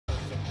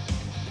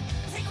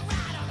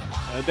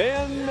And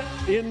then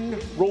in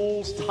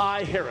rolls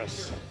Ty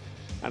Harris.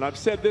 And I've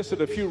said this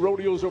at a few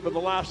rodeos over the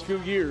last few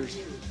years.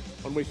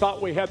 When we thought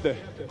we had the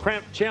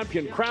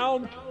champion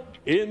crown,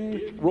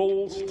 in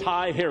rolls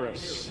Ty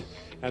Harris.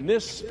 And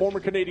this former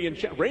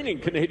reigning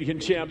Canadian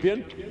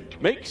champion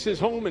makes his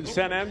home in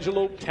San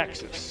Angelo,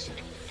 Texas.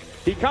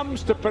 He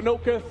comes to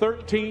Ponoka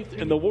 13th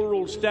in the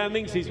world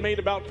standings. He's made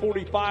about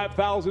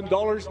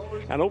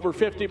 $45,000 and over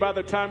 50 by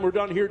the time we're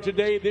done here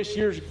today. This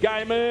year's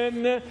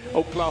Guyman,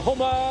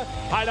 Oklahoma,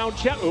 high-down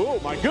champ.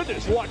 Oh, my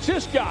goodness, watch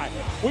this guy.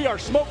 We are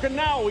smoking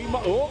now.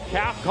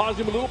 Calf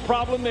caused him a little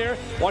problem there.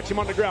 Watch him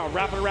on the ground.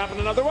 Wrapping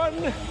another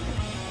one.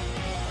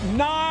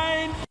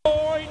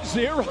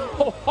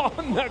 9.0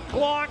 on the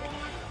clock.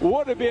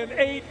 Would have been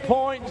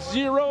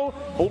 8.0.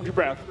 Hold your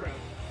breath.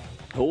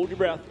 Hold your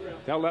breath.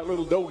 Tell that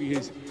little doggy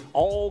is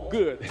all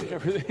good.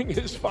 Everything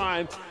is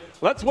fine.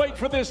 Let's wait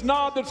for this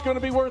nod that's going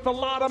to be worth a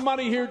lot of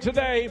money here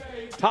today.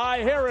 Ty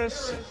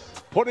Harris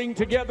putting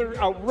together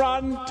a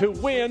run to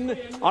win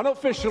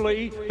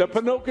unofficially the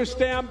Ponoka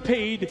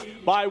Stampede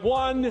by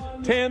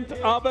 1/10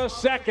 of a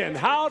second.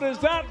 How does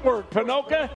that work, Ponoka?